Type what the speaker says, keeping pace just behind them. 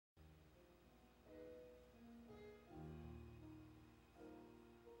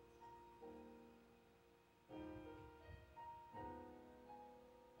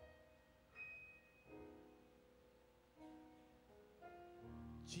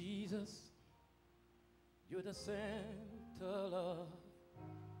Jesus, you're the center of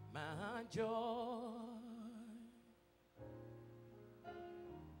my joy.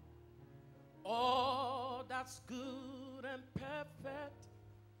 All that's good and perfect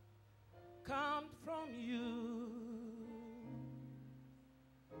comes from you.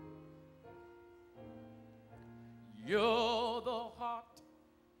 You're the heart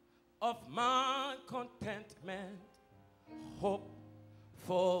of my contentment, hope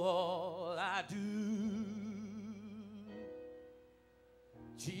for all I do.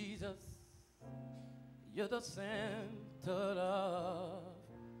 Jesus, you're the center of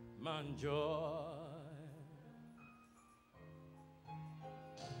my joy.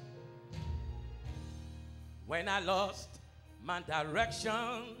 When I lost my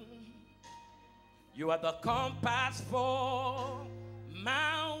direction, you are the compass for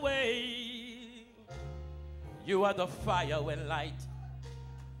my way. You are the fire when light,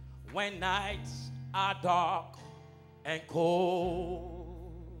 when nights are dark and cold.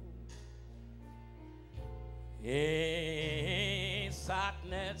 In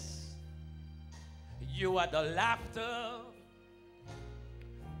sadness, you are the laughter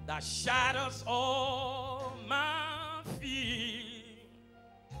that shadows all my fear.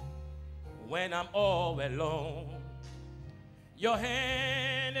 When I'm all alone, your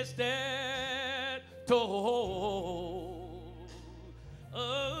hand is there to hold.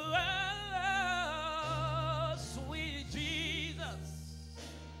 Oh, sweet Jesus,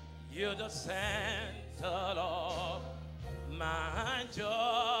 you're the center of my joy.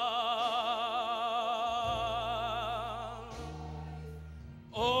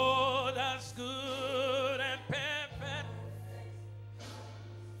 Oh, that's good and perfect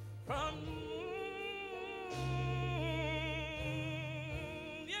from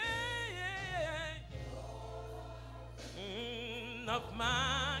of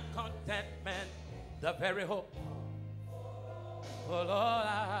my contentment, the very hope for all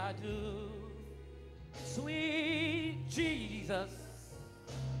I do. Sweet Jesus,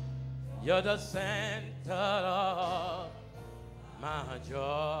 you're the center of my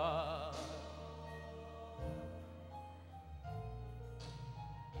joy.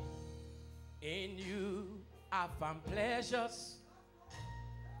 In you I find pleasures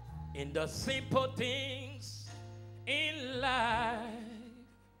in the simple things in life.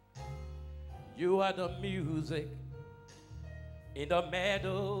 You are the music in the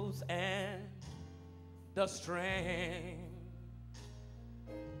meadows and the stream.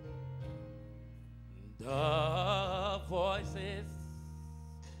 The voices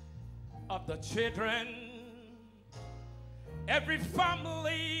of the children, every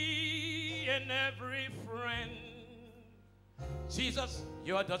family and every friend. Jesus,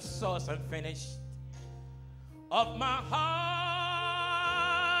 you're the source and finish of my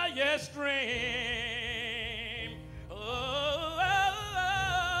highest dream. Oh,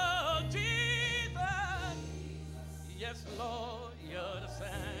 Jesus, yes, Lord, you're the center.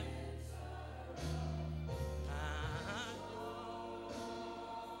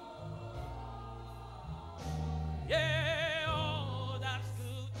 Yeah, oh, that's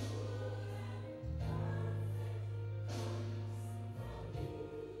good.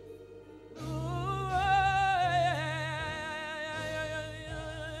 Ooh,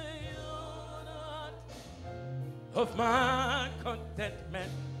 of my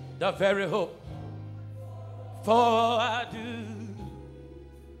contentment, the very hope for I do.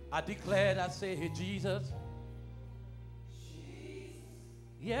 I declare, I say, Jesus,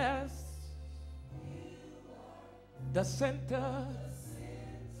 yes, the center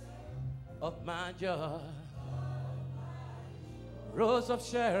of my joy. Rose of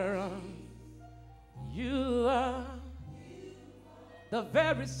Sharon, you are the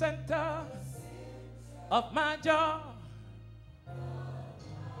very center of my joy.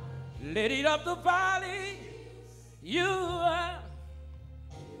 Lady of the valley, you are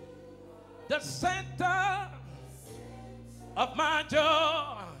the center of my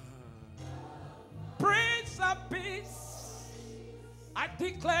joy. Prince of Peace, I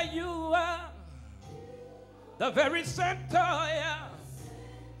declare you are the very center, yeah,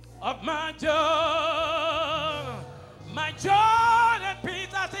 of my joy. My joy and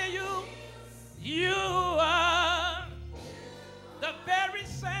peace, I say you are the very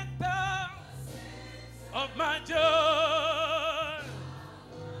center of my joy.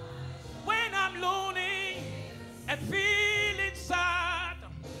 When I'm lonely and feeling sad,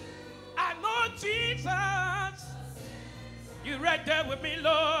 I know Jesus, you're right there with me,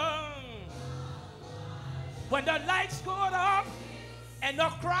 Lord. When the lights go off and the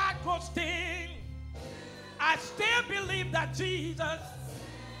crowd goes dim, I still believe that Jesus,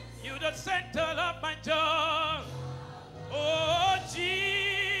 You're the center of my joy. Oh,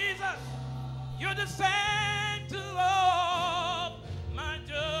 Jesus, you're the center